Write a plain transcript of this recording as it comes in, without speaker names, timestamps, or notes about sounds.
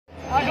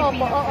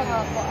Opo, oo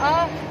nga po.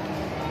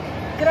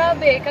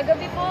 Grabe,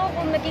 kagabi po,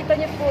 kung nakita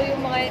niyo po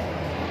yung mga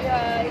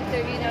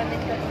interview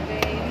namin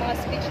kagabi, yung mga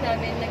speech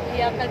namin,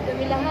 nag-iyakan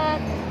kami lahat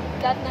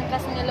ng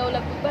cast ng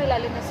Lola Goodbye,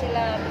 lalo na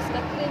sila Miss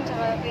Kathryn,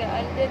 tsaka Kuya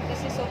Alden,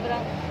 kasi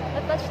sobrang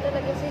na-touch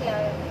talaga sila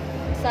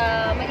sa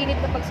mainit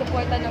na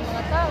pagsuporta ng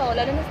mga tao,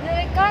 lalo na sila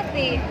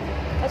Kathy.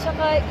 At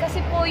saka, kasi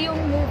po yung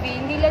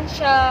movie, hindi lang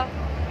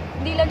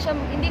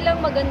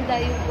maganda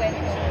yung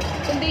kwento,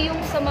 kundi yung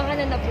samahan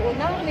na nabuo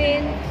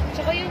namin,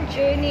 tsaka yung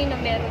journey na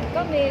meron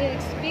kami, yung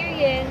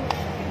experience,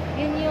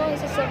 yun yung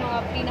isa sa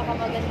mga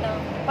pinakamagandang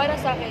para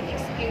sa akin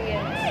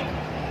experience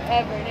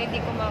ever na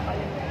hindi ko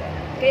makakalimutan.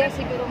 Kaya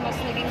siguro mas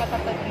naging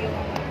matatag yung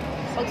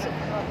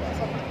pagsuporta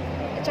sa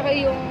at saka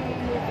yung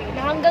movie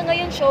na hanggang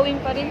ngayon showing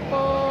pa rin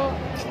po.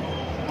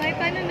 Ay,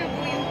 paano na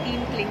po yung team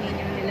playing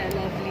nyo nila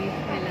Lovely,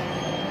 nila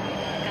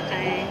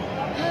Cacai?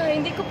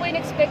 Hindi ko po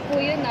in-expect po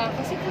yun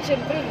kasi po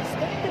syempre Miss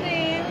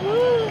Kathryn.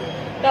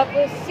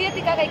 Tapos si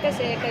Ate Cacai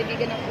kasi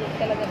kaibigan na po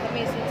talaga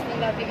kami since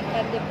nung Lovely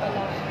Entrata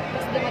pala.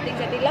 Tapos dumating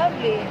si Ate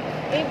Lovely.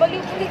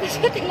 Baliw po dito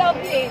si Ate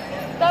Lovely.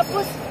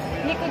 Tapos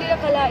hindi ko nila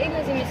kalain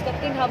na si Miss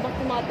Kathryn habang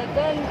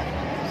tumatagal.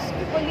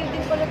 Baliw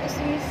din pala to si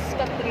Miss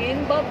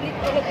Kathryn. Bubbly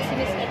pala to si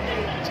Miss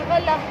Kathryn. Tsaka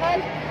lahat,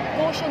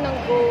 go siya ng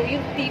go.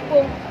 Yung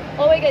tipong,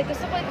 oh my God,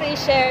 gusto ko ito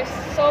i-share.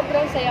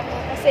 Sobrang saya ko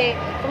kasi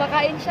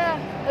kumakain siya.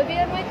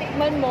 Sabihan mo,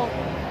 tikman mo.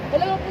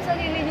 Talaga po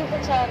sarili niyo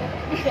kutsara.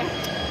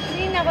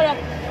 Hindi na ko lang,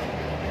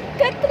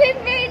 Kathryn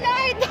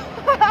Bernardo!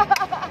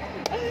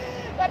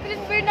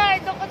 Kathryn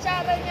Bernardo,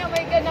 kutsara niya.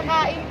 My God,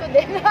 nakain ko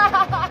din.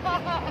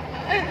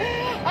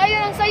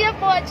 Ayun, ang saya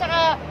po. At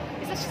saka,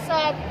 isa siya sa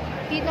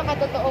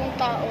pinakatotoong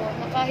tao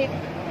na kahit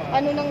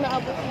ano nang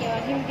naabot niya,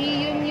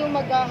 hindi yun yung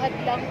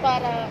maghahadlang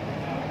para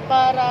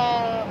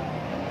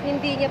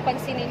hindi niya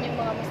pansinin yung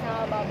mga mas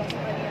nakababa sa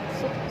kanya.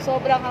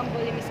 Sobrang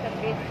humble ni Miss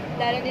Kathryn.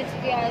 Lalo din si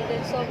Kuya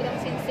Alden, sobrang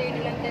sincere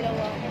nilang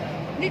dalawa.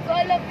 Hindi ko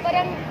alam,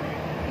 parang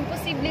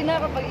imposible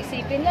na kapag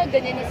isipin na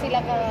ganyan na sila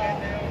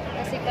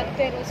kasikat,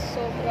 pero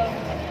sobrang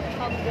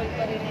humble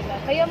pa rin nila.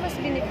 Kaya mas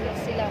biniglas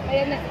sila.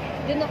 Kaya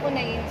dun ako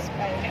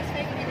na-inspire.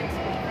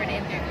 For the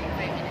interview,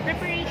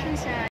 preparation sa